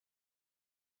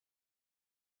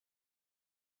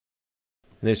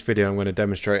In this video I'm going to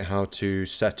demonstrate how to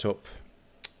set up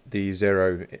the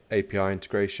Xero API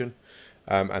integration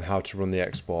and how to run the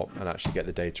export and actually get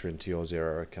the data into your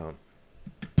Xero account.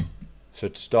 So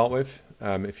to start with,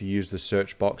 if you use the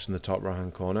search box in the top right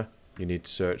hand corner, you need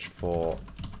to search for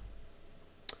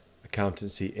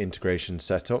Accountancy Integration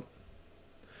Setup.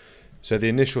 So the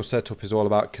initial setup is all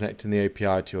about connecting the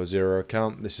API to your Xero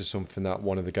account. This is something that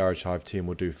one of the Hive team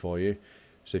will do for you.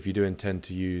 So if you do intend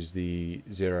to use the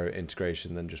Xero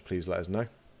integration, then just please let us know. I'm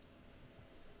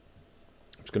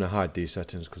just going to hide these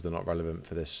settings because they're not relevant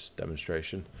for this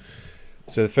demonstration.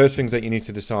 So the first things that you need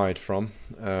to decide from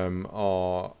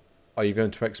are you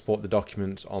going to export the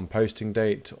documents on posting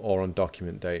date or on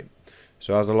document date?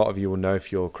 So as a lot of you will know,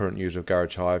 if you're a current user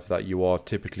of Hive, that you are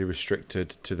typically restricted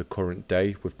to the current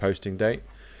day with posting date,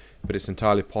 but it's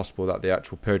entirely possible that the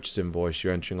actual purchase invoice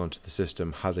you're entering onto the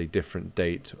system has a different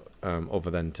date other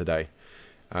than today.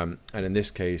 And in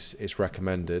this case, it's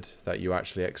recommended that you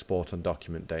actually export on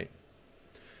document date.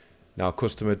 Now,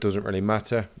 customer doesn't really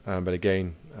matter, but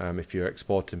again, if you're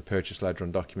exporting purchase ledger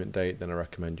on document date, then I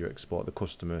recommend you export the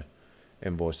customer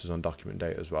invoices on document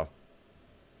date as well.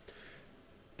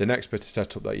 The next bit of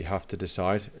setup that you have to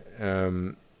decide,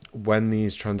 when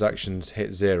these transactions hit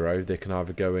Xero, they can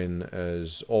either go in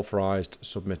as authorized,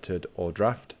 submitted, or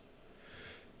draft.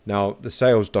 Now, the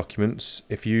sales documents,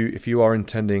 if you are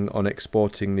intending on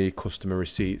exporting the customer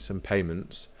receipts and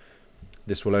payments,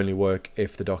 this will only work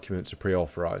if the documents are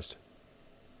pre-authorized.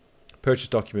 Purchase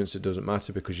documents, it doesn't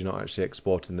matter because you're not actually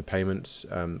exporting the payments,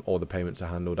 or the payments are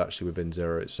handled actually within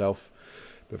Xero itself.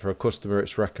 But for a customer,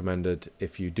 it's recommended,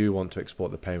 if you do want to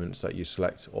export the payments, that you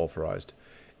select authorized.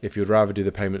 If you'd rather do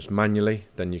the payments manually,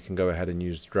 then you can go ahead and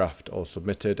use draft or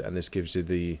submitted, and this gives you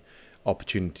the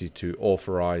opportunity to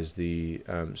authorize the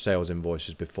sales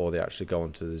invoices before they actually go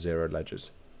onto the Xero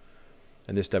ledgers.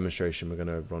 In this demonstration, we're going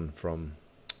to run from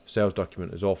sales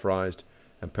document as authorized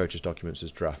and purchase documents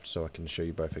as draft, so I can show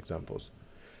you both examples.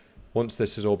 Once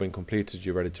this has all been completed,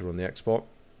 you're ready to run the export.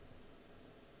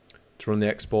 To run the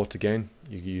export again,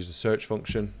 you use the search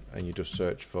function and you just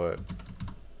search for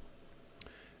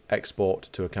export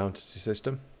to accountancy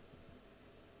system.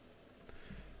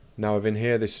 Now within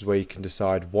here, this is where you can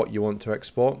decide what you want to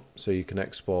export. So you can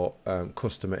export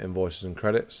customer invoices and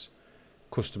credits,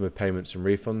 customer payments and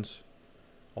refunds,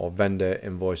 or vendor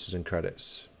invoices and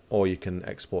credits, or you can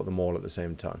export them all at the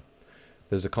same time.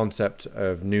 There's a concept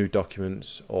of new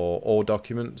documents or all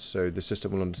documents, so the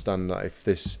system will understand that if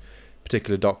this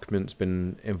particular document's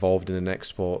been involved in an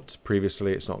export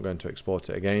previously, it's not going to export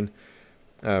it again.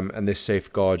 And this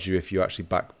safeguards you if you actually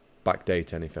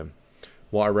backdate anything.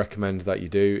 What I recommend that you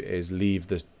do is leave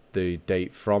the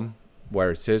date from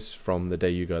where it is, from the day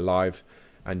you go live,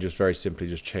 and just very simply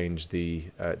just change the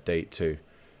date to,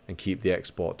 and keep the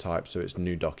export type so it's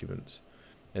new documents.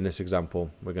 In this example,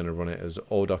 we're going to run it as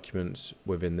all documents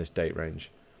within this date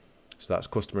range. So that's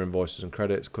customer invoices and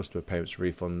credits, customer payments,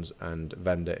 refunds, and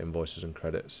vendor invoices and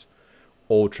credits.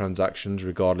 All transactions,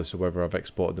 regardless of whether I've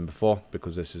exported them before,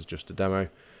 because this is just a demo,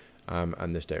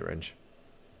 and this date range.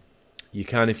 You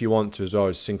can, if you want to, as well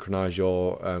as synchronize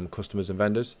your customers and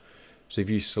vendors. So if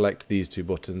you select these two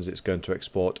buttons, it's going to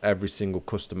export every single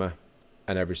customer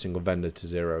and every single vendor to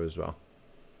Xero as well.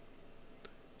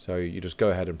 So you just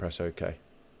go ahead and press OK.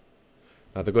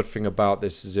 Now the good thing about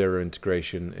this Xero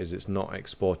integration is it's not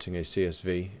exporting a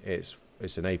CSV,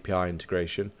 it's an API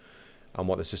integration, and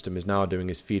what the system is now doing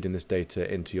is feeding this data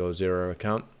into your Xero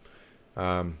account,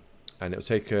 and it'll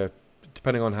take,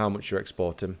 depending on how much you're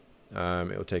exporting,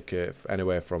 it'll take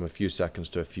anywhere from a few seconds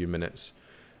to a few minutes,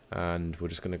 and we're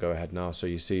just going to go ahead now. So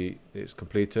you see it's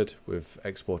completed. We've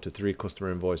exported 3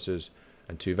 customer invoices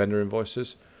and 2 vendor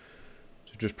invoices.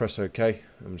 So just press OK.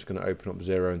 I'm just going to open up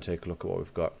Xero and take a look at what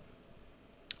we've got.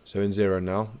 So in Xero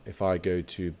now, if I go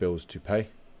to bills to pay,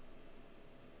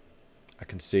 I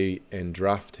can see in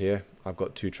draft here, I've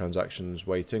got 2 transactions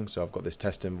waiting. So I've got this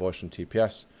test invoice from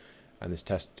TPS and this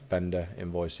test vendor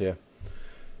invoice here.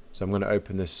 So I'm going to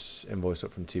open this invoice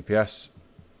up from TPS.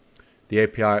 The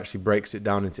API actually breaks it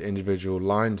down into individual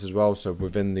lines as well. So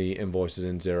within the invoices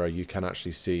in Xero, you can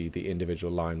actually see the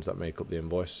individual lines that make up the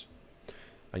invoice.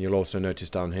 And you'll also notice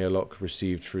down here, look,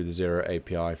 received through the Xero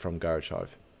API from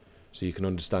Hive. So you can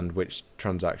understand which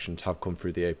transactions have come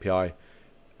through the API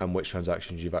and which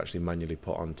transactions you've actually manually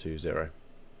put onto Xero.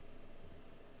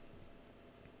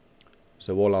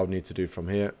 So all I'll need to do from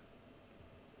here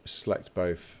is select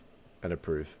both and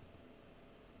approve.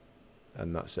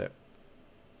 And that's it.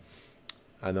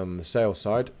 And on the sales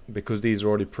side, because these are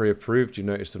already pre-approved, you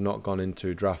notice they've not gone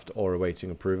into draft or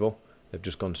awaiting approval. They've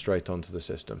just gone straight onto the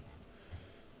system.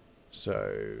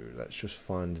 So let's just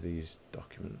find these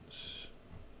documents.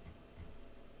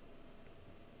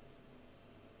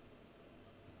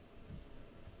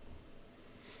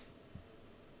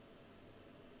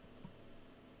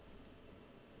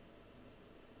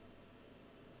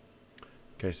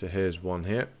 Okay, so here's one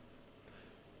here.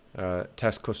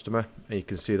 Test customer, and you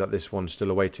can see that this one's still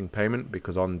awaiting payment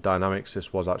because on Dynamics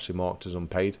this was actually marked as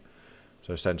unpaid,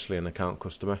 so essentially an account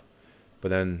customer. But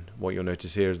then what you'll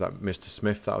notice here is that Mr.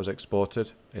 Smith that was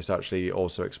exported, it's actually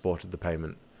also exported the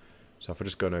payment. So if I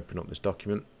just go and open up this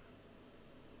document,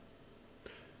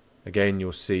 again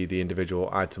you'll see the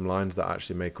individual item lines that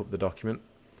actually make up the document,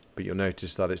 but you'll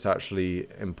notice that it's actually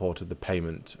imported the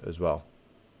payment as well.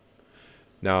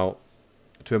 Now,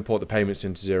 to import the payments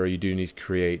into Xero, you do need to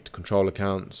create control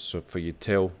accounts, so for your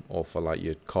till or for like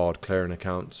your card clearing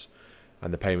accounts,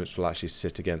 and the payments will actually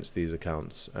sit against these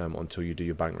accounts until you do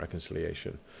your bank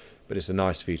reconciliation. But it's a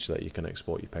nice feature that you can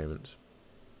export your payments.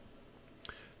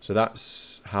 So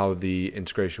that's how the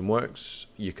integration works.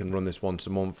 You can run this once a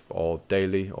month or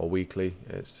daily or weekly.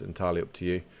 It's entirely up to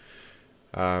you.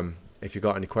 If you've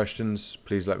got any questions,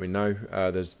 please let me know.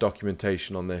 There's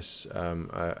documentation on this,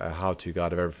 a how-to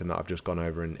guide of everything that I've just gone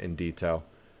over in detail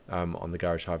on the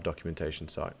Garage Hive documentation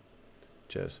site.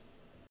 Cheers.